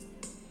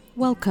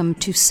Welcome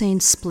to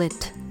Sane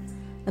Split,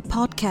 a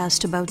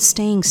podcast about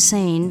staying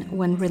sane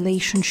when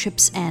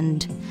relationships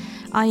end.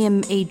 I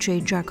am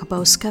AJ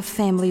Jakubowska,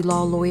 family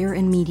law lawyer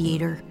and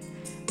mediator.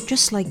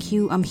 Just like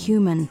you, I'm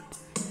human.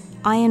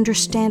 I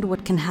understand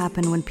what can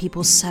happen when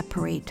people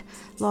separate.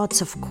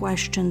 Lots of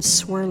questions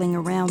swirling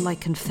around like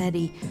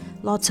confetti,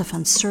 lots of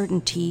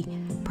uncertainty,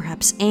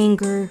 perhaps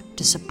anger,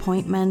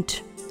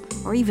 disappointment,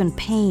 or even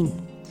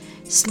pain.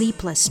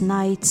 Sleepless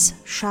nights,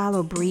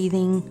 shallow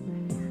breathing.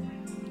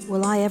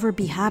 Will I ever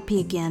be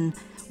happy again?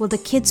 Will the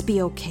kids be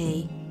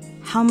okay?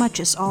 How much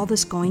is all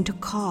this going to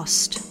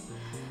cost?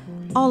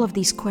 All of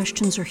these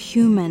questions are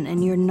human,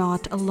 and you're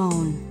not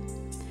alone.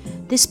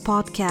 This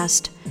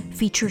podcast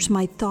features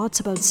my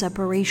thoughts about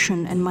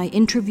separation and my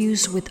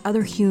interviews with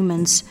other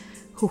humans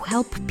who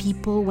help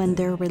people when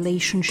their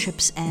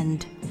relationships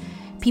end.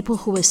 People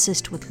who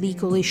assist with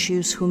legal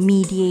issues, who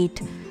mediate,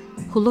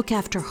 who look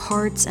after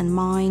hearts and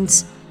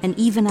minds, and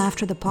even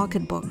after the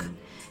pocketbook.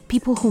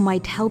 People who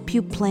might help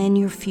you plan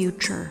your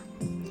future.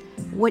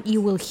 What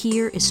you will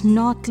hear is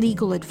not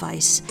legal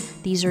advice.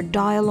 These are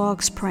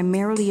dialogues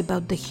primarily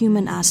about the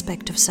human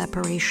aspect of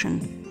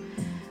separation.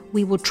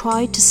 We will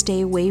try to stay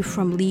away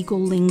from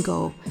legal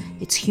lingo.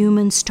 It's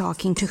humans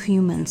talking to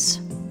humans.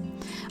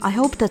 I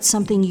hope that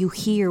something you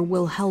hear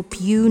will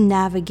help you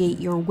navigate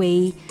your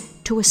way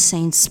to a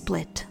sane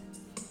split.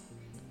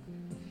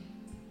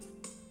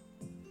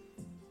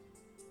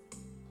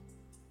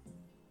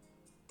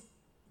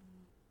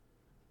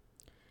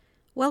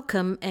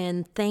 Welcome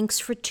and thanks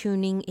for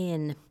tuning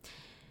in.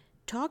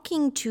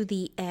 Talking to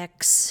the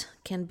ex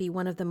can be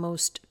one of the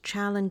most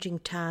challenging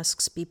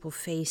tasks people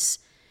face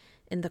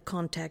in the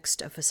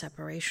context of a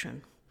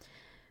separation.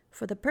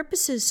 For the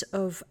purposes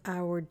of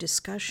our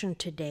discussion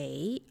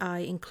today, I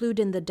include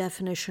in the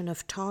definition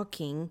of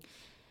talking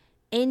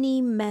any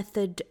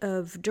method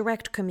of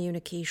direct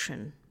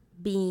communication,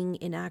 being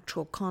in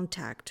actual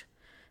contact,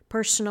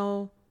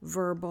 personal,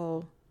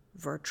 verbal,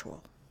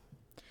 virtual.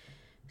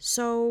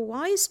 So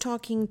why is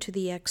talking to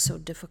the ex so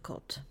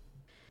difficult?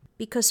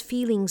 Because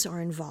feelings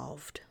are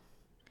involved.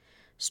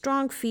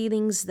 Strong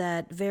feelings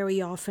that very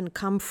often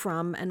come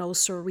from and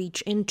also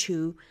reach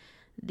into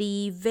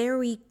the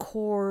very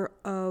core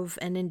of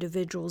an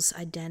individual's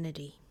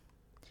identity.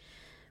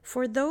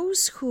 For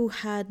those who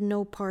had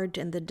no part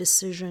in the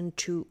decision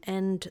to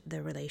end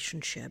the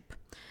relationship,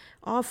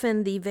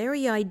 often the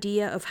very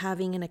idea of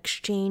having an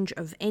exchange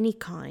of any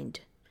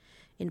kind,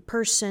 in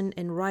person,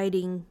 in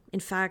writing, in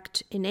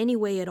fact, in any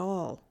way at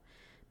all,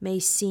 may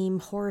seem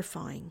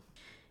horrifying.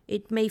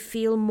 It may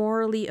feel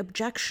morally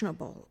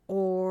objectionable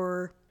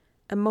or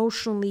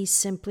emotionally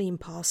simply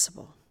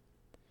impossible.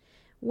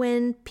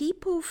 When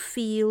people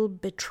feel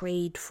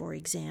betrayed, for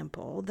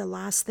example, the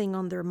last thing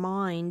on their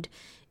mind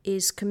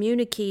is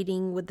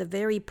communicating with the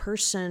very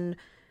person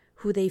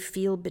who they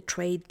feel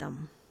betrayed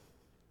them.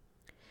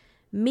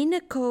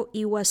 Minako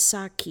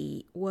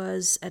Iwasaki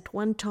was at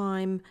one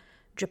time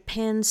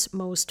Japan's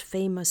most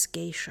famous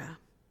geisha.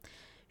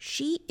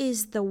 She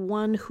is the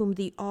one whom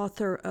the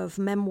author of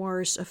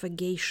Memoirs of a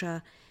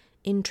Geisha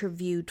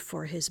interviewed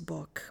for his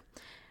book.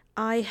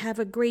 I have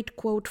a great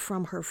quote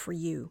from her for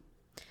you.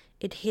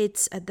 It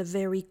hits at the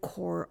very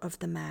core of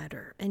the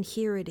matter, and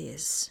here it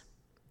is.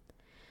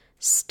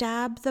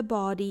 Stab the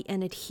body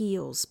and it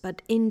heals,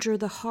 but injure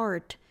the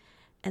heart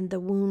and the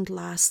wound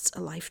lasts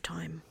a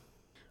lifetime.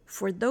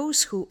 For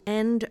those who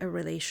end a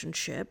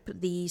relationship,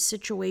 the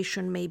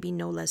situation may be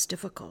no less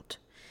difficult.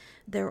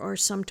 There are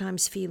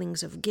sometimes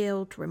feelings of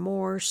guilt,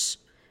 remorse,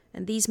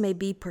 and these may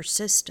be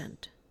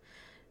persistent.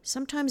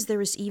 Sometimes there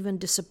is even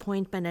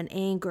disappointment and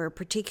anger,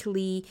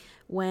 particularly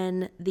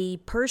when the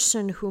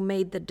person who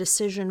made the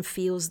decision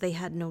feels they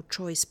had no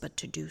choice but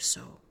to do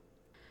so.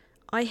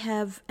 I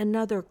have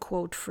another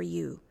quote for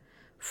you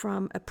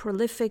from a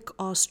prolific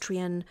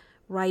Austrian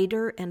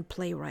writer and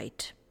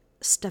playwright,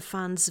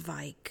 Stefan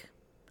Zweig.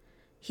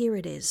 Here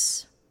it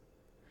is.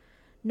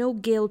 No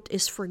guilt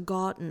is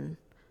forgotten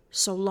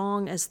so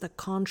long as the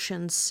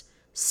conscience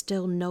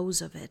still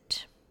knows of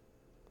it.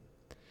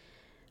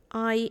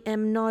 I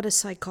am not a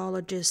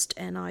psychologist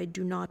and I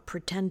do not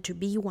pretend to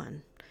be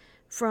one.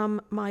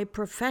 From my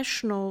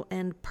professional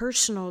and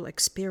personal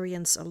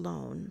experience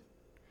alone,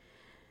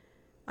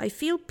 I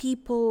feel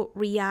people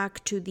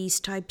react to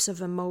these types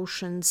of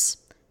emotions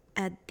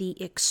at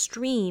the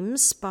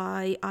extremes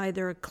by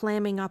either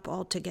clamming up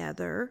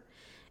altogether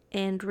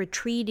and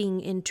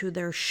retreating into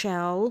their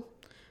shell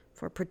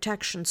for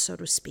protection, so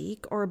to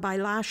speak, or by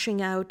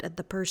lashing out at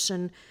the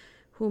person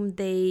whom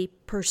they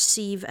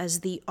perceive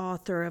as the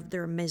author of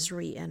their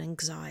misery and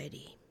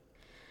anxiety.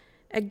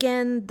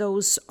 Again,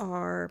 those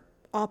are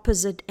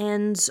opposite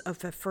ends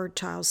of a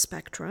fertile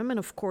spectrum, and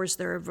of course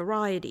there are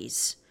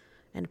varieties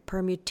and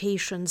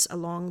permutations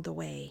along the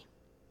way.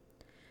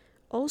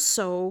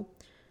 Also,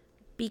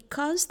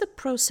 because the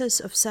process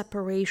of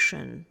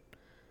separation,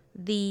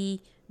 the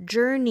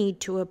journey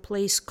to a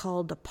place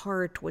called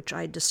apart, which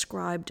I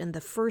described in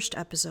the first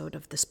episode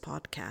of this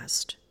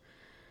podcast,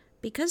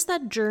 because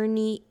that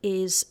journey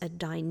is a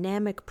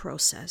dynamic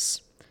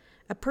process,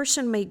 A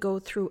person may go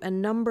through a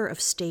number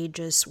of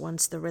stages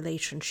once the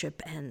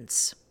relationship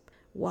ends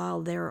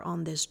while they're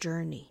on this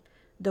journey.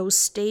 Those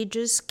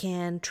stages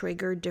can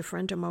trigger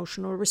different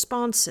emotional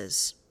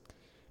responses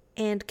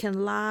and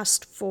can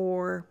last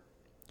for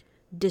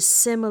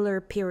dissimilar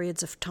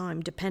periods of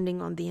time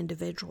depending on the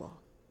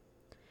individual.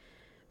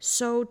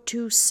 So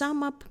to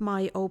sum up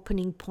my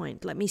opening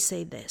point, let me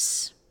say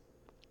this.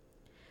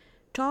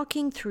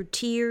 Talking through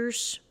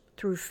tears,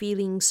 through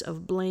feelings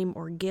of blame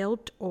or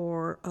guilt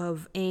or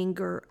of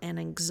anger and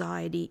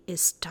anxiety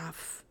is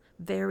tough,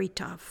 very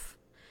tough.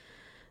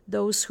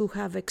 Those who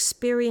have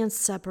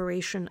experienced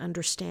separation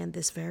understand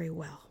this very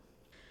well.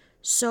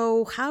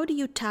 So how do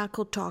you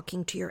tackle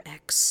talking to your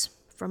ex?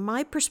 From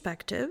my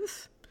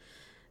perspective,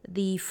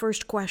 the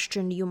first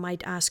question you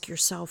might ask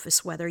yourself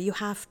is whether you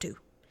have to.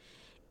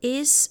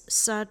 Is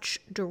such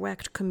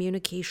direct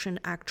communication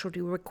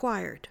actually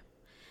required?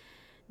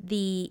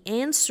 The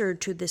answer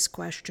to this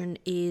question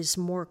is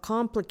more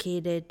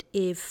complicated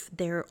if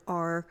there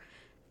are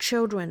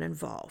children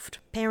involved.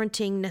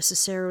 Parenting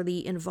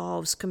necessarily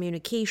involves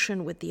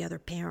communication with the other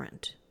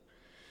parent.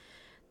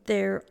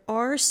 There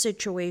are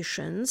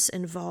situations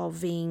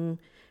involving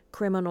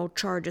criminal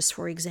charges,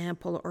 for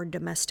example, or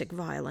domestic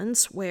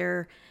violence,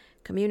 where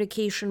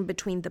communication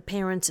between the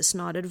parents is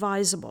not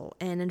advisable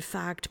and, in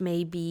fact,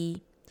 may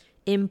be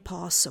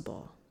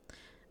impossible.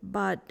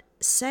 But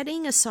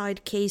setting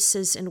aside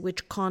cases in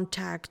which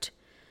contact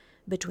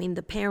between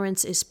the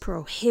parents is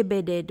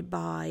prohibited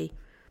by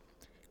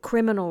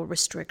criminal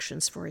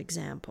restrictions, for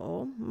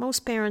example, most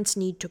parents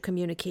need to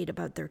communicate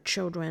about their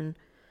children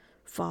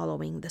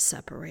following the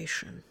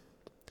separation.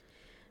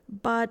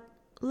 But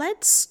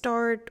let's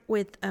start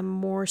with a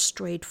more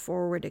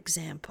straightforward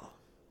example.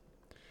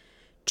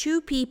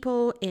 Two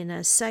people in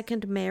a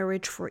second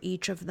marriage for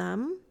each of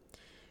them.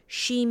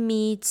 She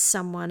meets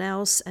someone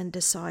else and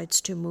decides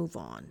to move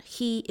on.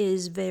 He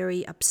is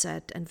very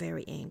upset and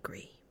very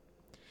angry.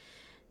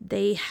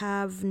 They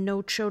have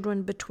no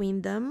children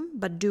between them,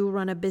 but do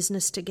run a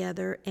business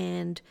together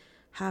and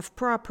have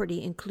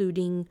property,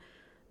 including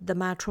the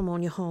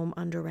matrimonial home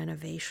under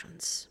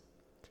renovations.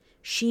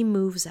 She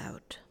moves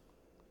out.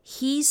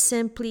 He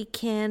simply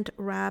can't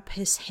wrap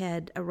his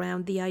head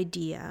around the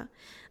idea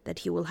that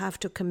he will have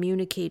to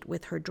communicate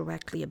with her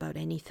directly about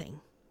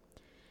anything.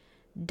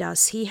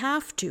 Does he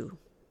have to?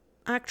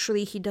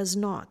 Actually, he does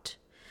not.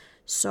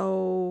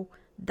 So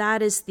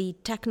that is the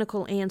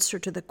technical answer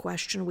to the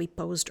question we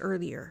posed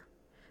earlier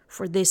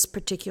for this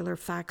particular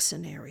fact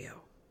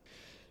scenario.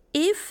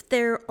 If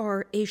there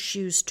are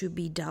issues to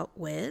be dealt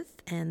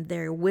with, and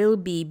there will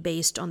be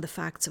based on the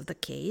facts of the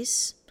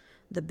case,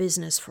 the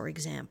business, for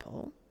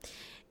example,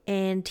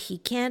 and he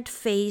can't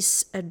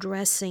face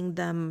addressing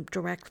them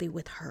directly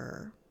with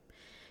her,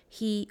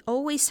 he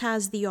always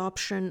has the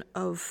option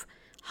of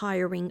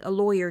hiring a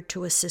lawyer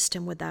to assist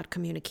him with that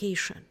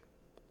communication.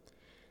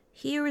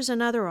 Here is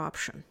another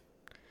option.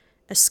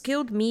 A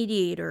skilled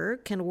mediator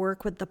can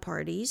work with the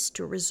parties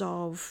to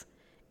resolve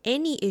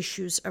any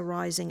issues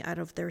arising out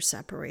of their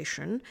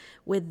separation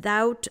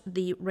without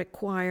the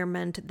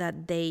requirement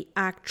that they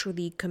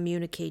actually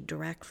communicate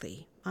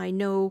directly. I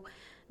know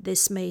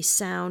this may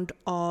sound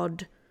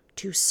odd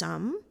to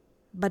some,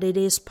 but it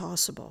is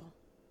possible.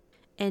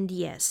 And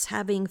yes,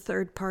 having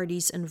third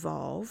parties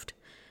involved,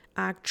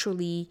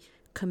 actually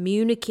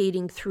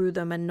communicating through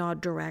them and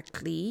not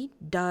directly,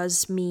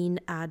 does mean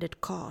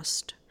added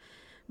cost.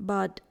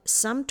 But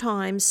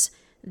sometimes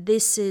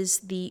this is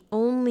the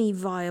only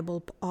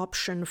viable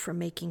option for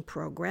making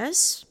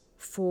progress,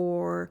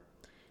 for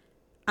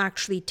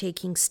actually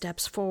taking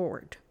steps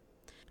forward.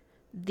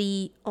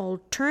 The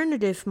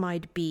alternative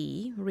might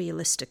be,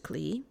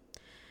 realistically,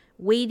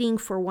 waiting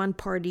for one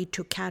party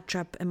to catch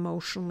up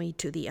emotionally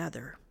to the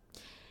other.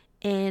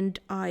 And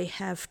I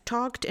have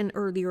talked in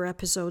earlier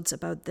episodes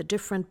about the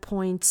different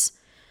points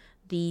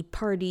the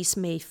parties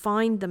may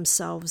find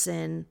themselves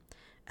in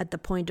at the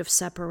point of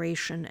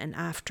separation and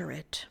after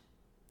it.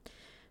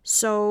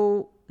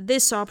 So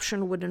this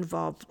option would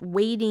involve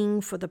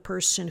waiting for the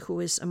person who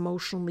is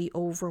emotionally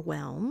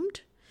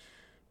overwhelmed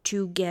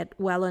to get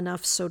well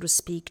enough, so to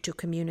speak, to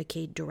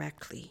communicate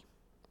directly.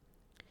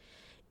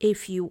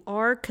 If you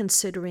are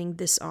considering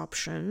this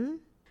option,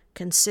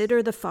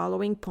 consider the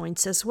following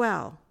points as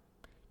well.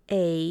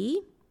 A,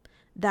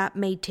 that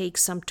may take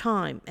some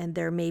time, and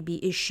there may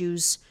be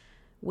issues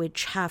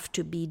which have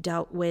to be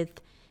dealt with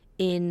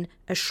in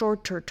a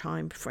shorter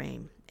time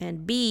frame.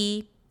 And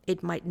B,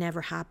 it might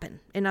never happen.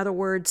 In other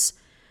words,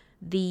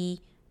 the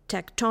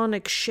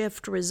tectonic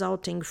shift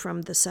resulting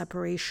from the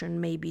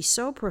separation may be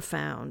so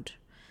profound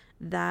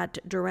that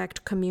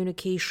direct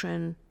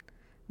communication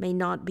may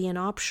not be an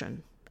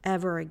option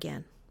ever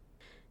again.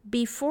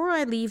 Before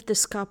I leave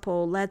this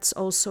couple, let's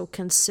also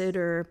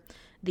consider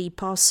the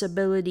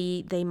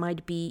possibility they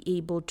might be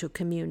able to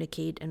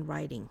communicate in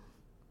writing.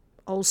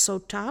 Also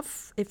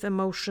tough if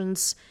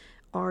emotions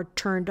are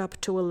turned up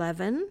to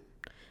 11,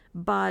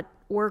 but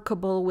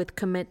workable with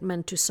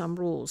commitment to some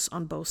rules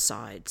on both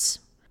sides.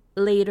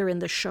 Later in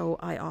the show,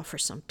 I offer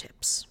some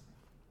tips.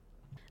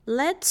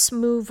 Let's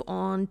move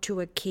on to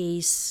a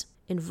case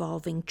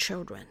involving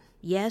children.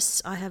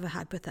 Yes, I have a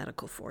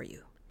hypothetical for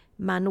you.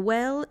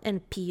 Manuel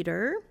and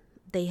Peter,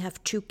 they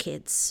have 2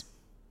 kids.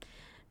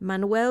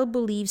 Manuel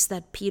believes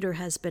that Peter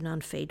has been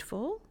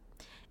unfaithful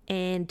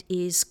and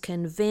is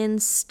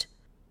convinced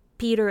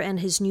Peter and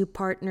his new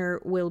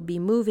partner will be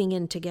moving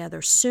in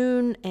together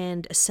soon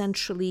and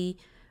essentially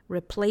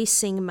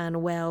replacing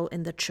Manuel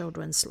in the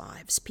children's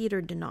lives.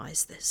 Peter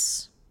denies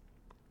this.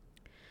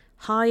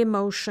 High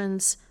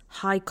emotions,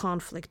 high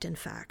conflict, in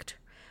fact.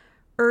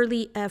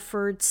 Early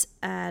efforts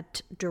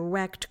at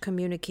direct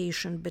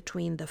communication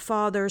between the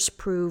fathers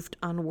proved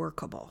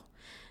unworkable.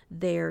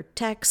 Their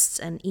texts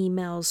and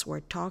emails were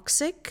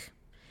toxic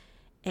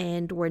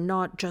and were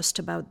not just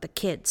about the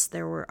kids.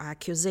 There were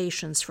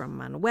accusations from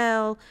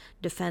Manuel,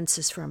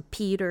 defenses from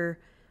Peter,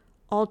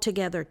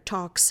 altogether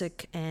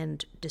toxic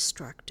and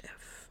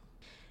destructive.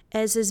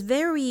 As is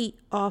very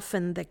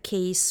often the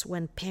case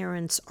when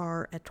parents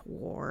are at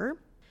war,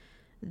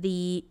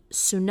 the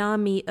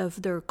tsunami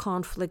of their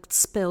conflict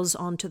spills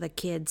onto the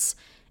kids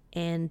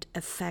and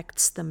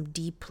affects them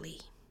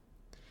deeply.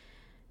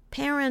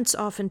 Parents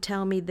often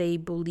tell me they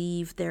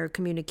believe their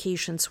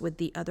communications with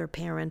the other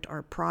parent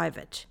are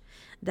private,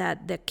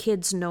 that the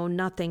kids know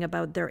nothing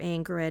about their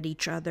anger at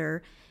each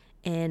other,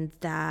 and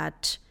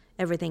that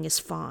everything is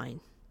fine.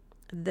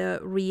 The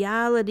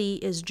reality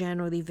is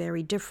generally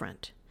very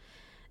different.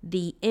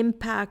 The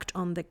impact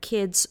on the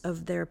kids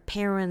of their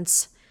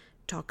parents'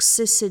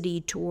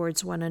 toxicity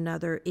towards one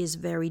another is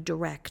very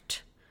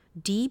direct,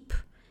 deep,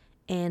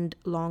 and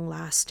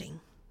long-lasting.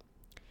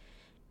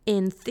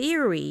 In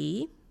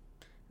theory,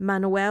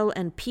 Manuel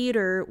and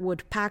Peter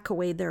would pack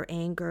away their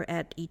anger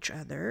at each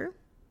other,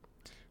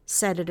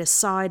 set it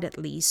aside at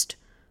least,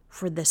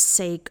 for the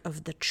sake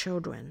of the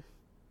children.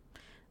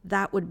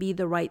 That would be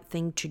the right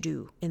thing to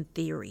do, in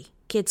theory.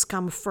 Kids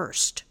come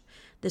first.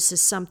 This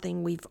is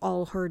something we've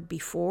all heard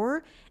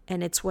before,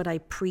 and it's what I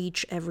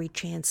preach every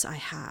chance I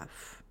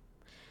have.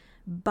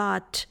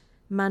 But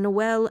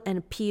Manuel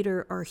and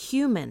Peter are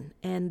human,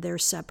 and their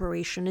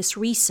separation is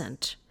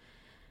recent.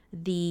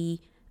 The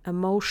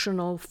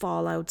emotional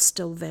fallout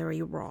still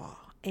very raw.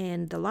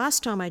 And the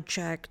last time I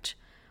checked,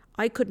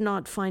 I could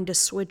not find a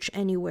switch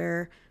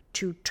anywhere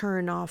to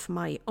turn off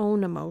my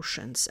own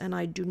emotions, and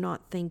I do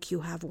not think you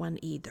have one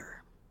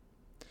either.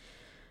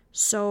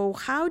 So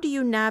how do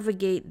you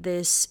navigate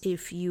this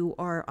if you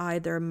are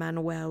either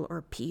Manuel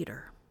or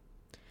Peter?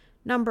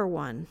 Number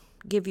 1,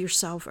 give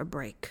yourself a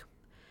break.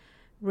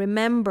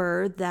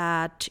 Remember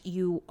that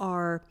you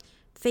are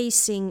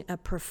facing a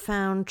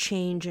profound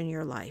change in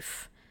your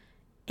life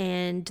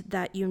and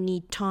that you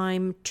need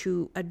time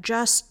to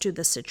adjust to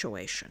the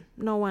situation.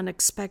 No one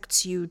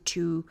expects you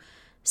to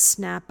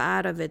snap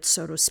out of it,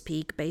 so to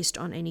speak, based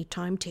on any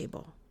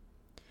timetable.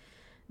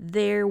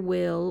 There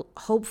will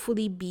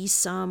hopefully be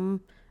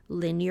some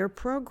linear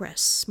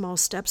progress, small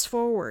steps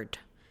forward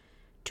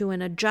to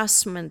an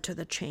adjustment to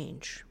the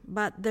change,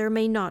 but there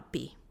may not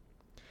be,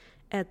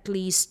 at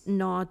least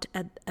not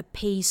at a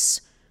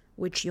pace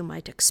which you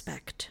might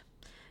expect.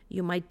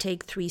 You might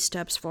take 3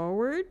 steps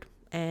forward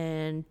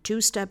and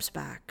 2 steps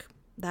back.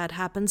 That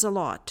happens a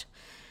lot.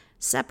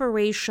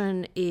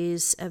 Separation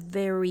is a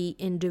very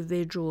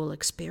individual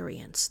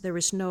experience. There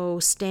is no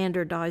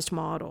standardized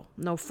model,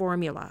 no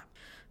formula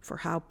for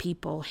how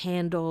people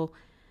handle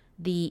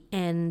the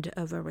end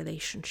of a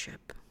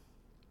relationship.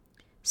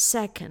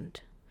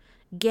 Second,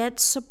 get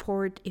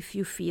support if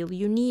you feel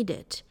you need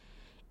it.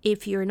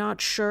 If you're not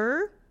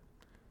sure,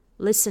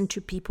 listen to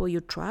people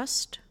you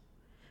trust,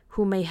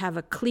 who may have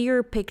a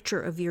clear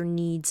picture of your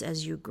needs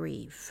as you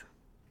grieve.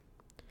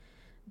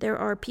 There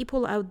are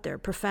people out there,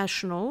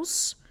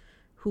 professionals,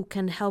 who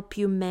can help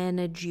you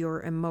manage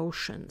your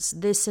emotions.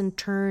 This, in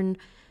turn,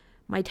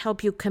 might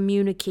help you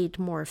communicate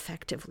more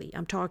effectively.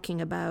 I'm talking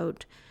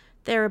about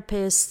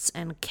therapists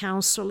and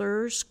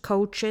counselors,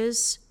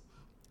 coaches,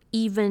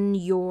 even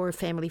your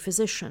family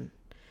physician.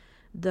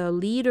 The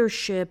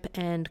leadership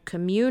and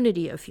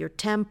community of your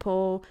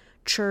temple,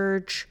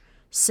 church,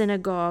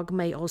 synagogue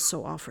may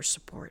also offer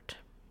support.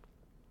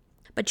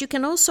 But you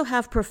can also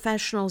have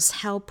professionals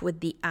help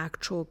with the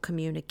actual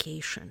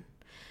communication.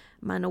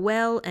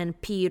 Manuel and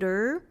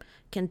Peter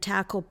can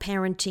tackle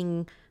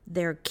parenting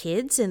their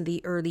kids in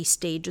the early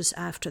stages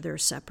after their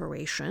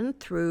separation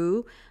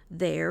through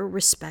their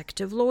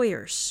respective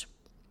lawyers.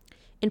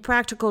 In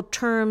practical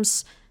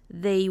terms,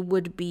 they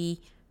would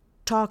be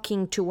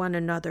talking to one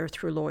another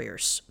through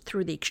lawyers,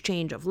 through the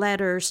exchange of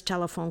letters,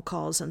 telephone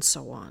calls, and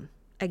so on.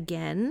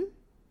 Again,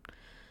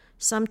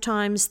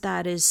 sometimes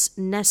that is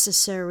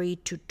necessary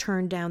to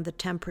turn down the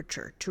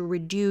temperature, to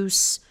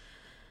reduce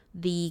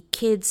the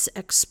kids'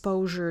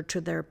 exposure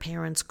to their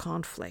parents'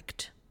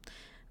 conflict.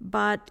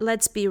 But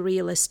let's be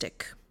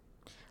realistic.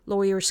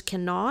 Lawyers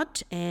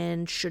cannot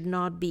and should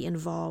not be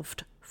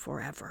involved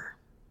forever.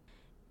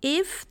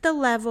 If the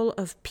level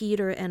of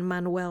Peter and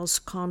Manuel's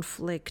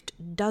conflict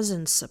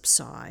doesn't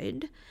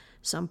subside,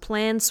 some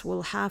plans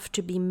will have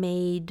to be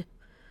made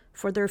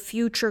for their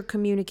future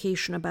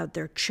communication about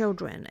their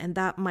children, and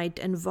that might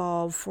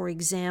involve, for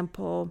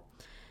example,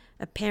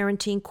 a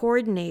parenting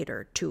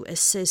coordinator to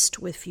assist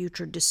with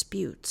future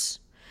disputes,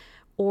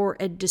 or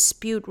a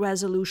dispute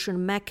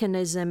resolution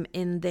mechanism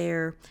in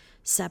their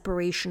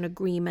separation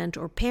agreement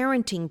or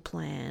parenting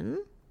plan,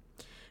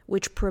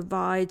 which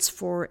provides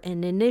for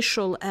an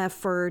initial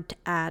effort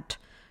at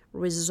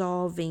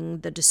resolving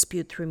the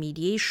dispute through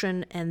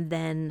mediation and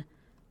then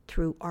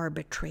through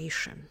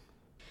arbitration.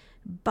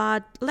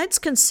 But let's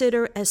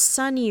consider a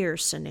sunnier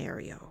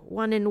scenario,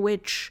 one in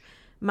which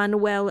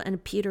Manuel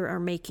and Peter are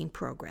making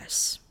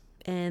progress,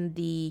 and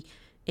the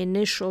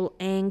initial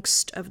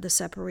angst of the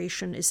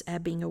separation is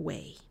ebbing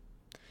away.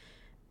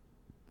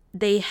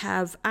 They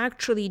have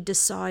actually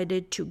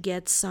decided to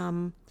get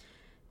some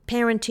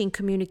parenting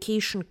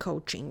communication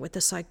coaching with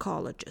a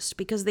psychologist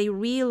because they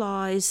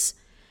realize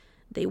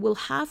they will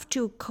have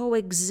to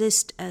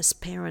coexist as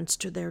parents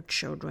to their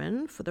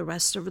children for the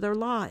rest of their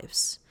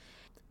lives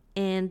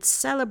and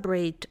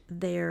celebrate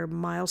their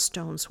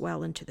milestones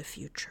well into the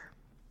future.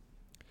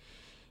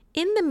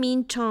 In the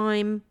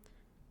meantime,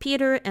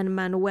 Peter and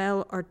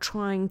Manuel are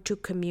trying to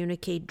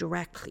communicate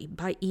directly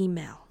by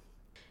email.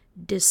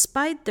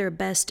 Despite their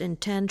best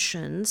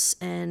intentions,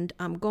 and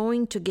I'm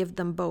going to give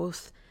them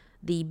both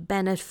the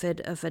benefit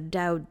of a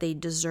doubt they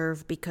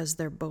deserve because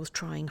they're both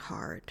trying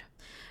hard.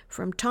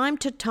 From time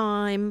to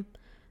time,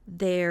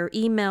 their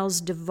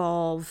emails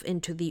devolve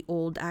into the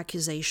old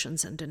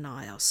accusations and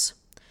denials.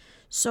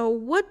 So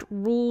what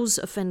rules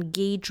of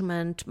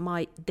engagement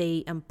might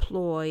they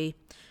employ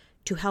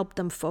to help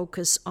them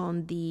focus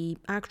on the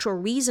actual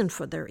reason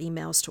for their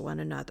emails to one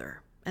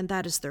another, and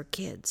that is their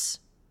kids?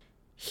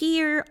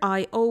 Here,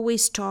 I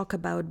always talk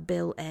about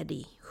Bill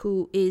Eddy,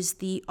 who is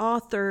the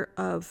author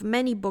of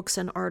many books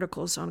and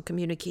articles on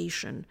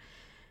communication,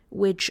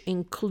 which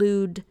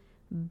include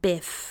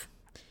BIF,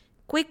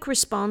 quick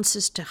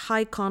responses to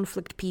high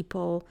conflict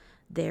people,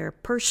 their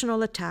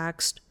personal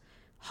attacks,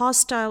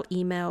 hostile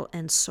email,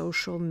 and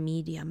social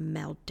media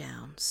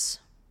meltdowns.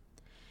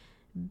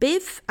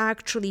 BIF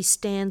actually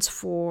stands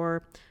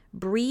for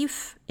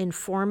Brief,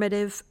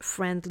 Informative,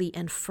 Friendly,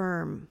 and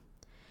Firm.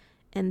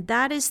 And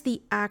that is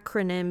the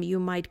acronym you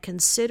might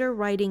consider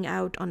writing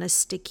out on a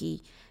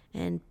sticky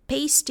and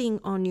pasting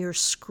on your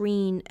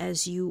screen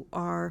as you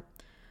are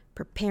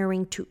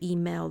preparing to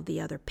email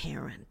the other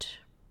parent.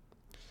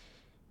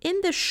 In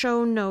the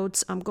show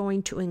notes, I'm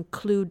going to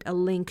include a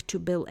link to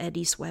Bill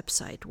Eddy's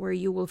website where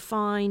you will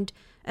find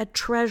a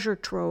treasure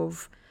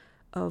trove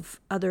of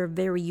other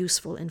very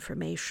useful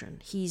information.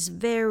 He's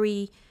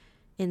very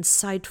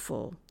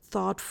insightful,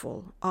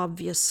 thoughtful,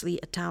 obviously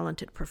a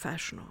talented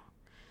professional.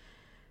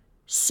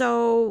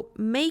 So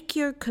make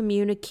your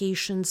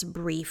communications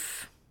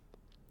brief.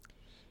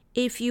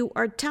 If you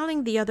are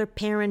telling the other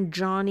parent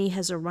Johnny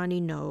has a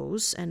runny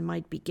nose and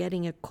might be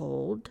getting a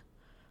cold,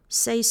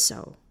 say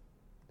so.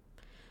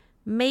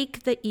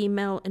 Make the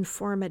email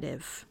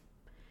informative.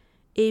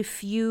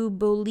 If you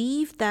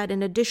believe that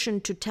in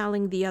addition to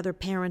telling the other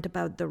parent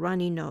about the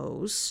runny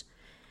nose,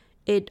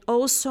 it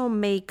also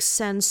makes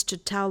sense to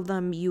tell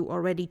them you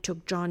already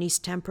took Johnny's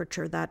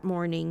temperature that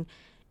morning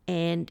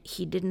and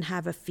he didn't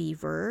have a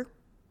fever,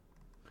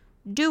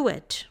 do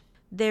it.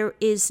 There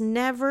is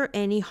never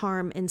any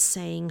harm in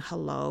saying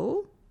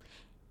hello,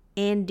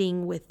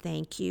 ending with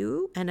thank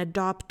you, and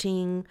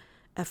adopting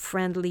a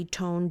friendly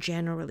tone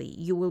generally.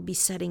 You will be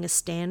setting a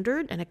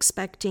standard and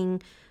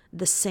expecting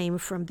the same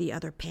from the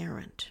other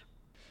parent.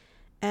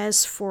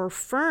 As for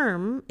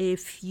firm,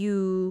 if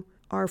you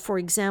are, for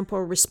example,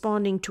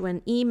 responding to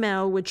an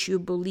email which you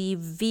believe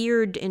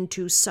veered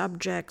into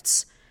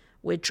subjects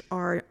which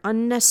are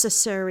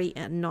unnecessary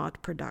and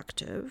not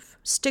productive,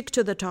 stick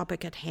to the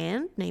topic at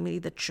hand, namely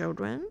the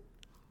children,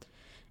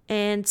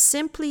 and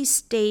simply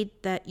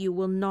state that you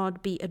will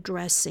not be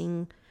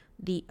addressing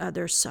the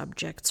other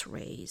subjects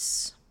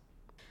raised.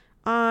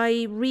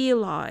 I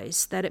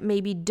realize that it may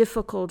be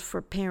difficult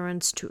for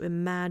parents to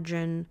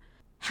imagine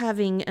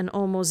having an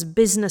almost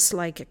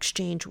business-like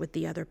exchange with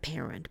the other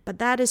parent, but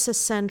that is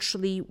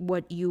essentially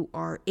what you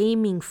are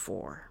aiming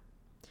for.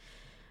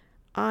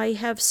 I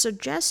have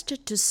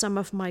suggested to some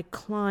of my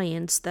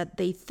clients that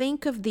they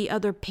think of the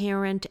other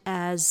parent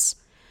as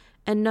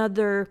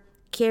another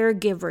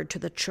caregiver to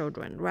the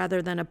children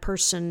rather than a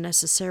person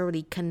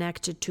necessarily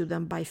connected to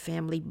them by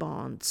family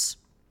bonds.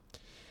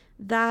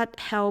 That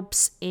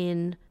helps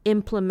in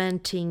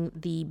implementing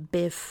the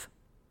BIF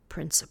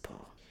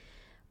principle.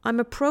 I'm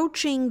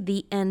approaching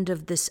the end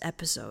of this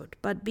episode,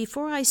 but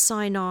before I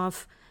sign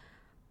off,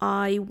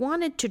 I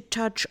wanted to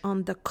touch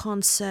on the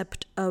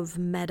concept of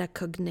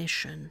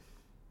metacognition.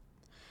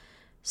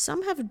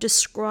 Some have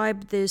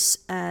described this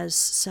as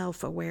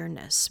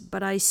self-awareness,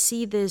 but I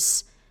see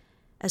this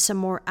as a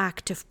more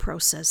active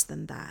process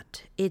than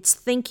that. It's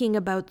thinking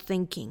about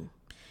thinking.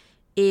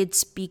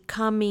 It's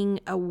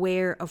becoming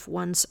aware of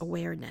one's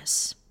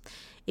awareness.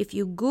 If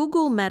you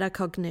Google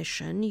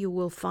metacognition, you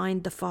will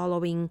find the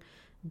following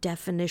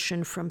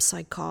definition from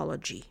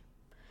psychology: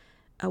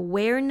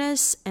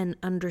 awareness and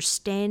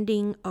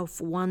understanding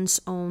of one's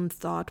own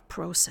thought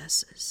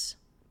processes.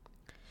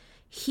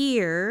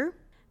 Here,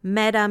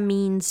 Meta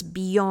means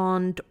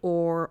beyond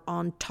or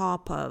on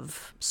top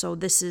of. So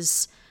this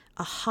is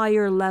a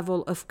higher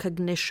level of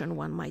cognition,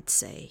 one might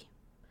say.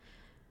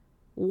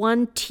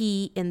 One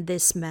T in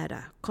this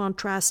meta,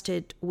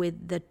 contrasted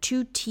with the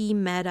 2T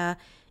meta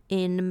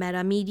in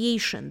meta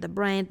mediation, the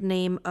brand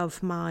name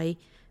of my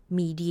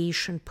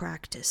mediation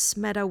practice.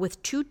 Meta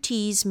with 2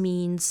 T's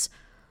means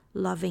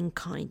loving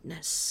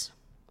kindness.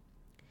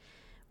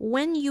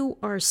 When you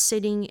are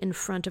sitting in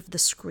front of the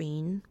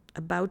screen,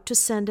 about to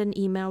send an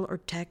email or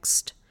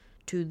text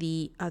to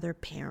the other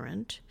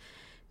parent,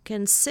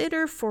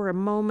 consider for a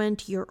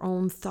moment your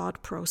own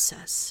thought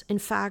process. In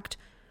fact,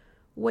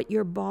 what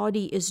your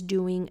body is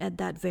doing at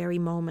that very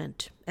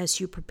moment as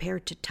you prepare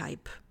to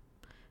type.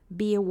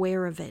 Be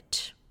aware of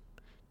it.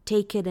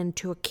 Take it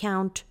into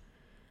account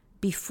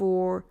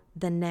before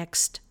the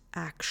next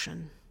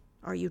action.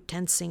 Are you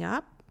tensing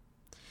up?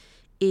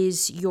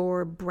 Is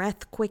your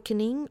breath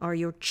quickening? Are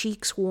your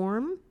cheeks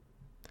warm?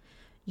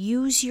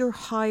 Use your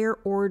higher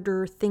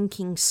order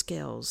thinking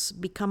skills.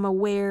 Become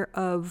aware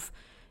of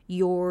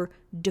your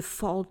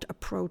default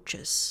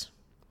approaches.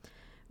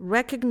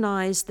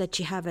 Recognize that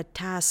you have a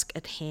task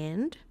at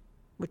hand,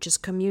 which is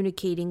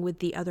communicating with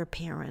the other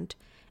parent,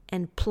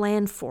 and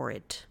plan for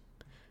it.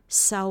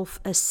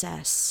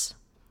 Self-assess.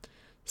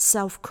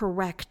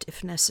 Self-correct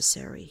if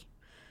necessary.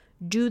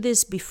 Do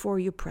this before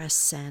you press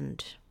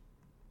send.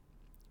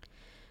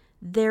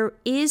 There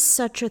is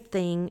such a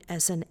thing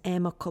as an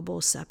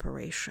amicable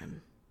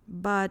separation,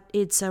 but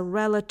it's a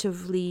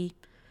relatively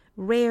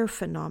rare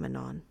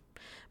phenomenon.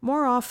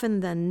 More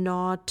often than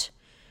not,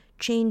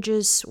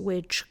 changes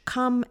which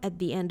come at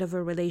the end of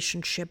a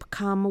relationship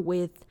come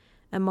with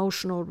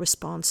emotional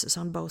responses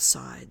on both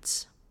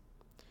sides.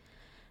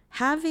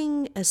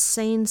 Having a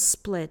sane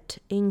split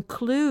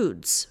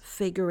includes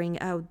figuring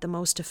out the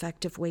most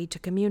effective way to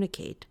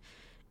communicate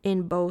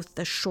in both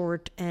the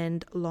short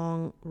and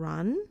long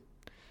run,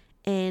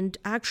 and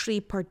actually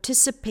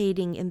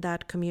participating in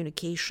that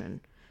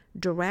communication,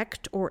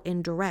 direct or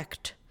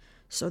indirect,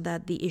 so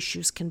that the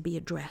issues can be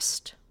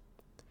addressed.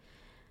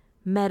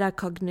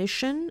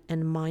 Metacognition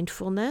and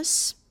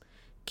mindfulness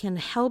can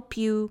help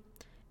you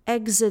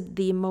exit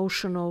the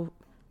emotional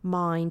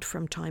mind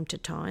from time to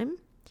time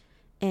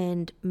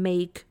and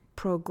make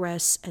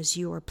progress as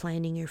you are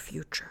planning your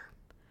future.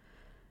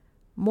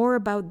 More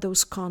about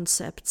those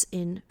concepts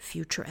in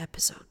future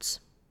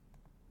episodes.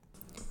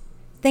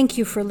 Thank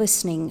you for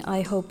listening.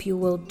 I hope you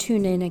will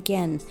tune in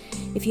again.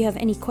 If you have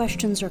any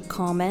questions or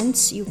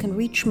comments, you can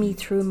reach me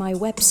through my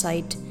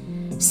website,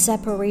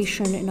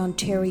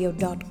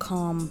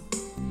 separationinontario.com.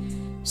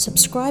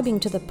 Subscribing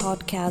to the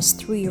podcast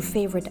through your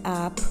favorite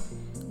app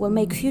will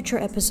make future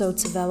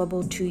episodes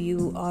available to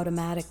you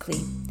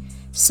automatically.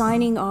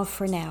 Signing off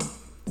for now.